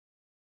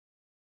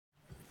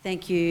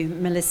Thank you,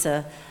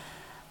 Melissa.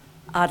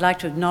 I'd like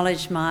to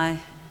acknowledge my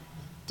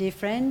dear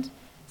friend,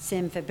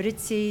 Sem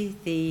Fabrizi,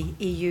 the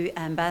EU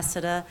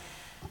ambassador,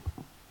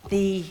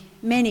 the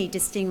many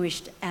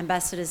distinguished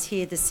ambassadors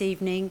here this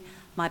evening,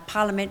 my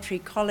parliamentary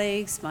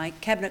colleagues, my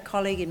cabinet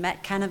colleague in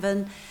Matt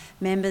Canavan,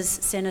 members,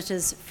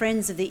 senators,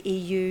 friends of the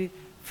EU,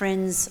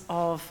 friends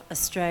of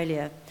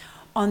Australia.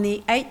 On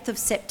the 8th of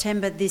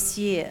September this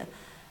year,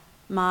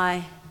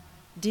 my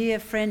dear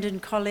friend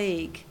and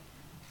colleague,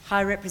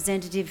 High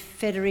Representative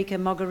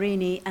Federica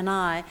Mogherini and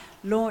I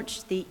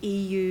launched the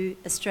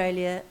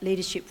EU-Australia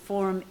Leadership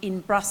Forum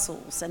in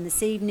Brussels, and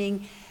this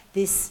evening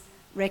this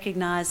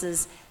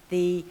recognises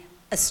the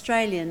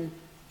Australian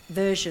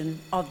version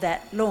of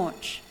that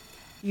launch.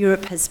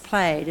 Europe has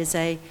played as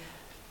a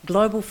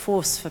global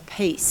force for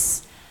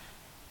peace,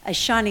 a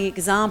shining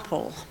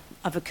example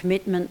of a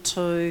commitment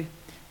to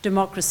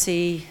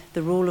democracy,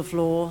 the rule of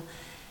law,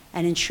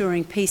 and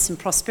ensuring peace and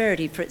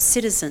prosperity for its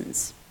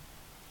citizens.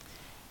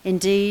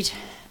 Indeed,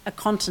 a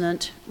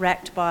continent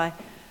racked by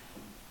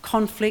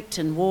conflict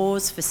and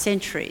wars for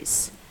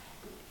centuries,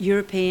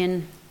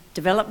 European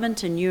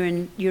development and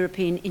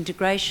European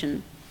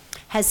integration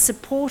has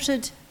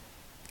supported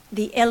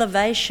the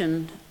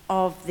elevation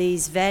of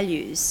these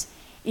values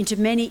into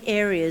many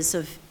areas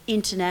of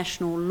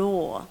international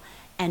law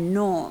and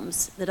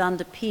norms that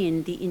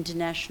underpin the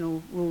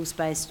international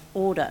rules-based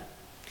order.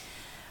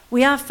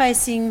 We are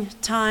facing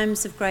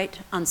times of great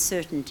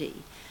uncertainty.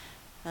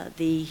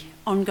 The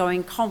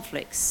ongoing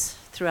conflicts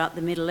throughout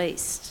the Middle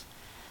East,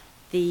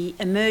 the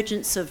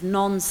emergence of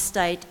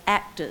non-state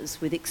actors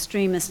with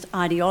extremist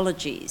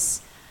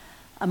ideologies,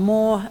 a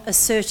more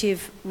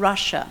assertive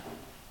Russia,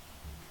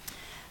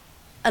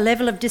 a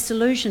level of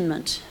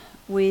disillusionment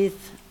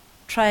with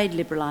trade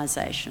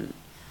liberalisation,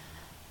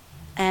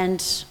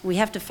 and we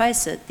have to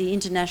face it, the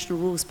international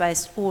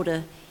rules-based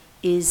order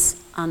is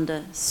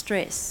under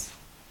stress.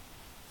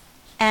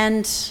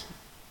 And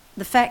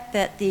the fact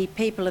that the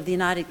people of the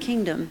United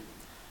Kingdom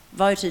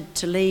voted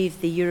to leave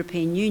the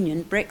European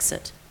Union,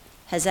 Brexit,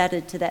 has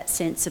added to that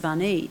sense of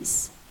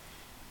unease.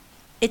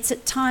 It's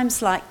at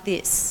times like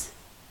this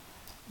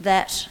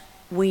that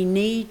we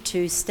need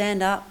to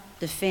stand up,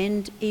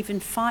 defend, even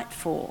fight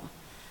for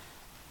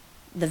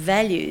the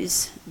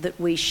values that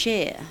we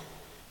share,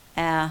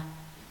 our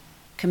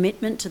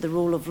commitment to the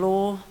rule of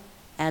law,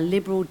 our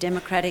liberal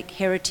democratic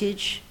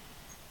heritage,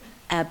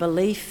 our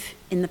belief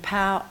in the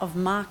power of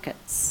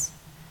markets.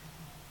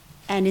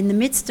 And in the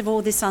midst of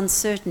all this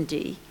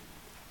uncertainty,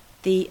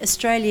 the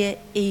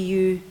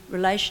Australia-EU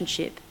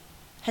relationship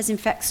has in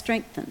fact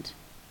strengthened,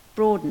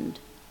 broadened,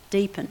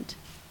 deepened.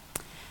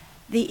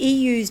 The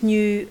EU's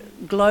new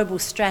global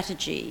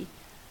strategy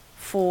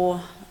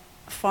for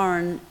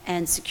foreign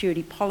and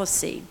security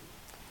policy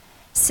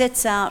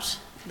sets out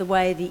the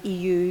way the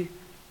EU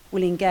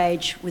will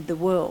engage with the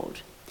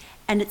world.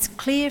 And it's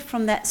clear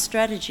from that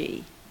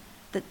strategy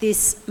that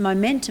this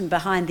momentum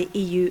behind the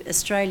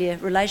EU-Australia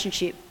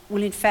relationship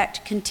will in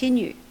fact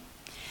continue.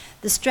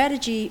 The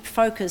strategy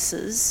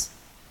focuses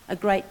a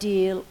great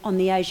deal on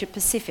the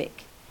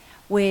Asia-Pacific,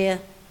 where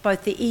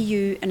both the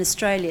EU and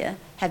Australia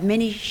have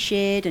many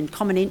shared and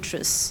common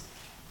interests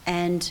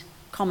and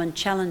common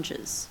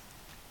challenges.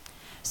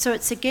 So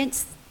it's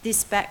against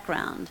this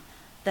background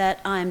that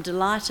I am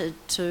delighted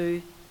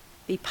to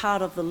be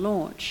part of the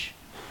launch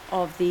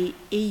of the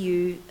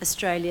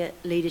EU-Australia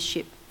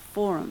Leadership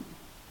Forum.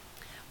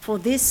 For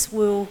this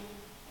will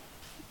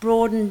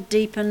broaden,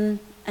 deepen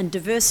and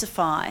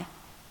diversify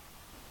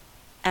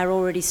our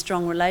already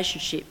strong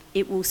relationship.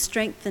 It will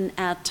strengthen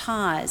our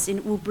ties and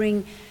it will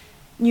bring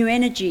new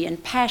energy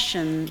and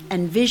passion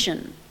and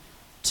vision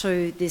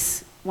to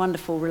this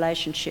wonderful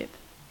relationship,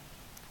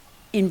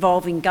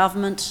 involving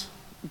government,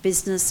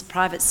 business,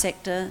 private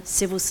sector,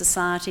 civil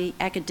society,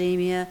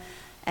 academia,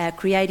 our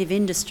creative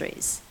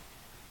industries,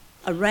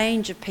 a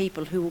range of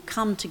people who will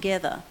come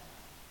together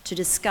to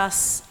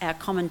discuss our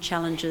common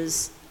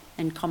challenges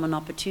and common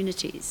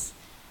opportunities.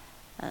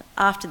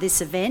 After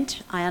this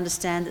event, I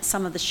understand that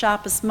some of the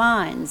sharpest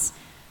minds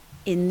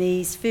in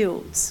these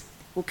fields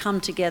will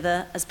come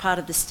together as part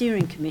of the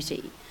steering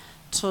committee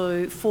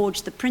to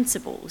forge the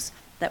principles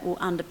that will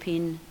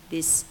underpin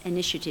this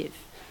initiative.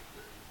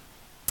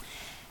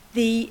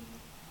 The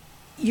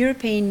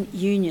European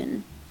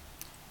Union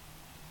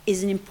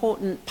is an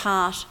important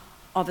part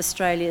of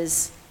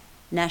Australia's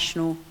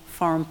national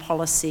foreign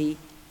policy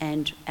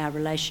and our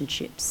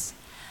relationships.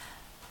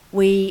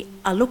 We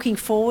are looking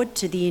forward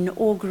to the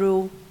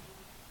inaugural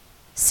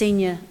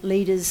Senior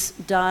Leaders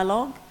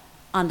Dialogue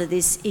under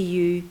this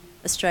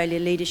EU-Australia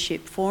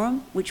Leadership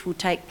Forum, which will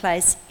take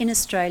place in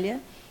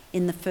Australia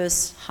in the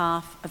first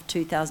half of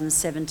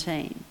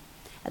 2017.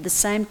 At the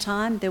same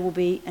time, there will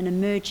be an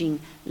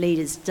Emerging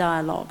Leaders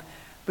Dialogue,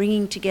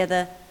 bringing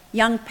together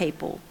young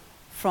people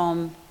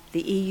from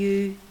the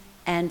EU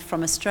and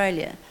from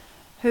Australia,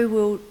 who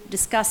will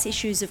discuss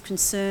issues of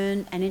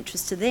concern and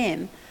interest to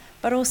them,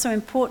 but also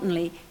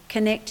importantly,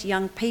 connect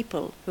young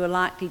people who are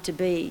likely to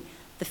be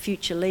the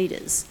future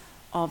leaders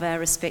of our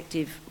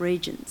respective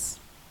regions.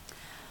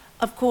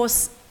 Of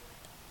course,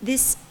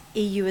 this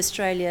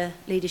EU-Australia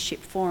Leadership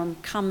Forum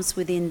comes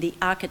within the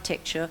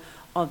architecture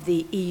of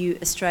the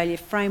EU-Australia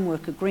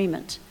Framework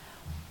Agreement,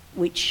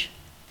 which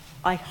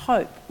I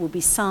hope will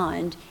be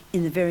signed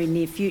in the very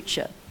near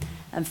future.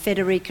 And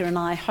Federica and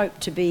I hope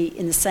to be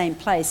in the same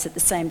place at the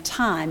same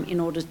time in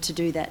order to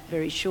do that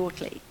very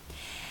shortly.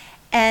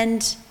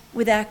 And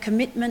with our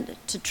commitment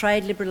to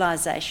trade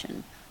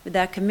liberalisation, with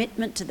our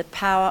commitment to the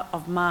power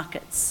of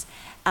markets,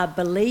 our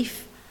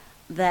belief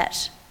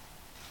that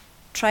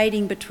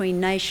trading between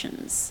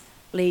nations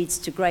leads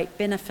to great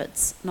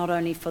benefits, not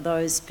only for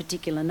those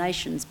particular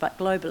nations, but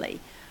globally,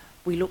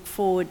 we look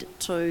forward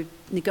to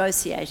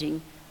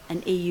negotiating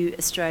an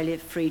EU-Australia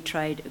Free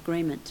Trade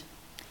Agreement.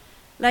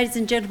 Ladies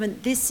and gentlemen,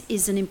 this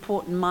is an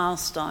important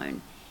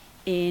milestone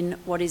in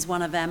what is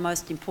one of our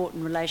most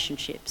important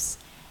relationships,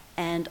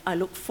 and I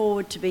look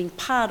forward to being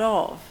part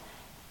of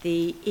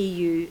the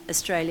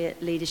EU-Australia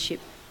Leadership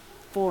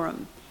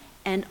Forum.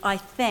 And I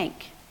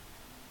thank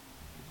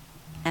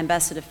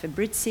Ambassador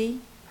Fabrizi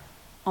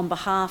on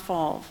behalf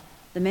of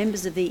the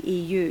members of the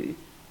EU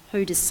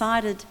who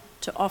decided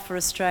to offer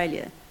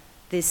Australia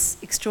this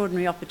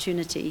extraordinary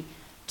opportunity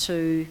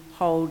to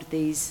hold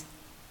these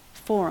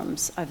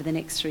forums over the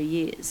next 3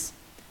 years.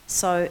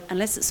 So,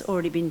 unless it's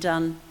already been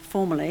done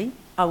formally,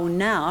 I will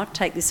now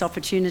take this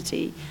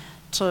opportunity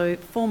to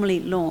formally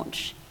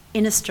launch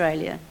in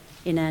Australia,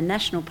 in our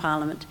national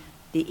parliament,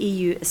 the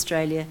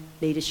EU-Australia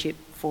Leadership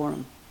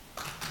Forum.